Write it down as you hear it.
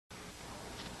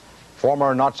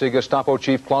Former Nazi Gestapo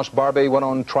chief Chief Barbie went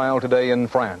on trial today in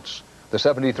France. The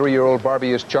 73-year-old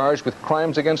Barbie is charged with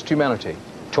crimes against humanity,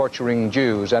 torturing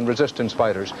Jews and resistance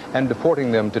fighters and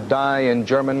deporting them to die in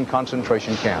German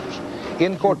concentration camps.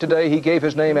 In court today, he gave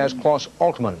his name as Klaus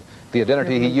Altmann, the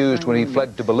identity he used when he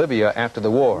fled to Bolivia after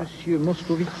the war.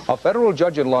 A federal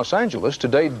judge in Los Angeles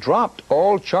today dropped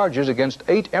all charges against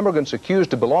 8 immigrants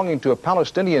accused of belonging to a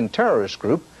Palestinian terrorist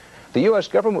group. The U.S.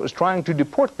 government was trying to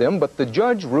deport them, but the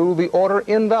judge ruled the order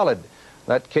invalid.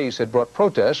 That case had brought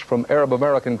protests from Arab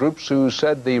American groups who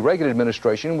said the Reagan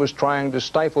administration was trying to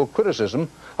stifle criticism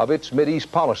of its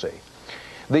Mideast policy.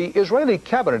 The Israeli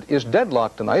cabinet is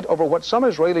deadlocked tonight over what some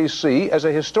Israelis see as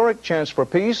a historic chance for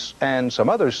peace and some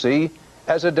others see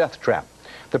as a death trap.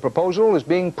 The proposal is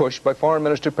being pushed by Foreign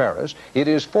Minister Peres. It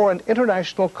is for an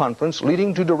international conference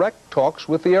leading to direct talks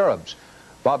with the Arabs.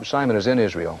 Bob Simon is in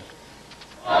Israel.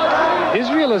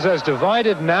 Israel is as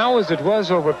divided now as it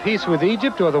was over peace with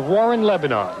Egypt or the war in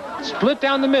Lebanon. Split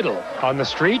down the middle, on the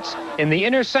streets, in the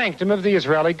inner sanctum of the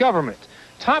Israeli government.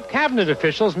 Top cabinet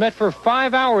officials met for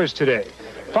 5 hours today.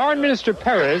 Foreign Minister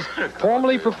Peres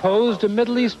formally proposed a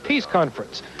Middle East peace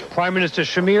conference. Prime Minister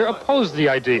Shamir opposed the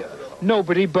idea.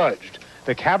 Nobody budged.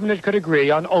 The cabinet could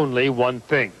agree on only one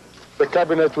thing. The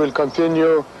cabinet will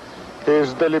continue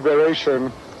his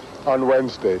deliberation on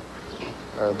Wednesday.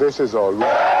 This is all.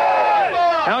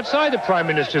 Outside the Prime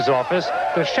Minister's office,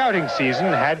 the shouting season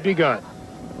had begun.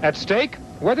 At stake,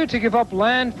 whether to give up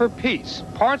land for peace,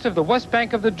 parts of the West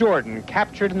Bank of the Jordan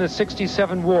captured in the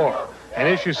 '67 war, an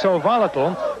issue so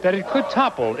volatile that it could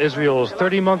topple Israel's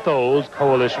 30-month-old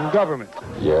coalition government.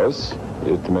 Yes,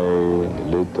 it may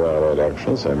lead to our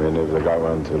elections. I mean, if the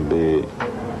government will be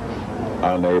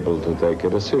unable to take a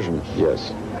decision,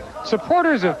 yes.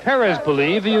 Supporters of Peres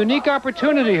believe a unique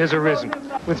opportunity has arisen,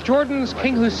 with Jordan's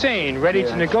King Hussein ready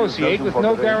to negotiate with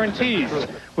no guarantees,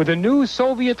 with a new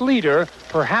Soviet leader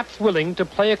perhaps willing to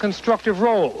play a constructive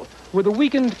role, with a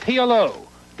weakened PLO.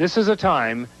 This is a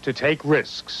time to take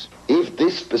risks. If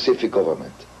this specific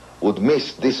government would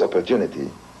miss this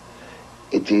opportunity,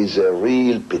 it is a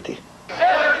real pity.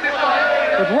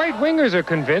 But right-wingers are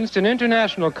convinced an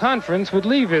international conference would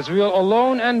leave Israel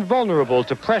alone and vulnerable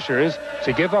to pressures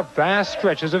to give up vast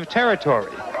stretches of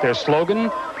territory. Their slogan,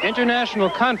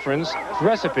 International Conference,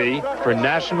 Recipe for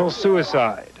National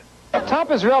Suicide.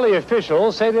 Top Israeli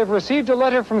officials say they've received a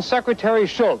letter from Secretary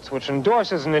Schultz, which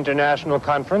endorses an international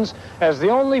conference as the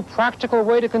only practical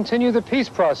way to continue the peace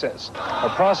process, a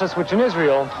process which in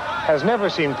Israel has never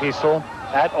seemed peaceful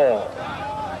at all.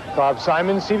 Bob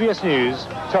Simon, CBS News,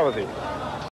 Tel Aviv.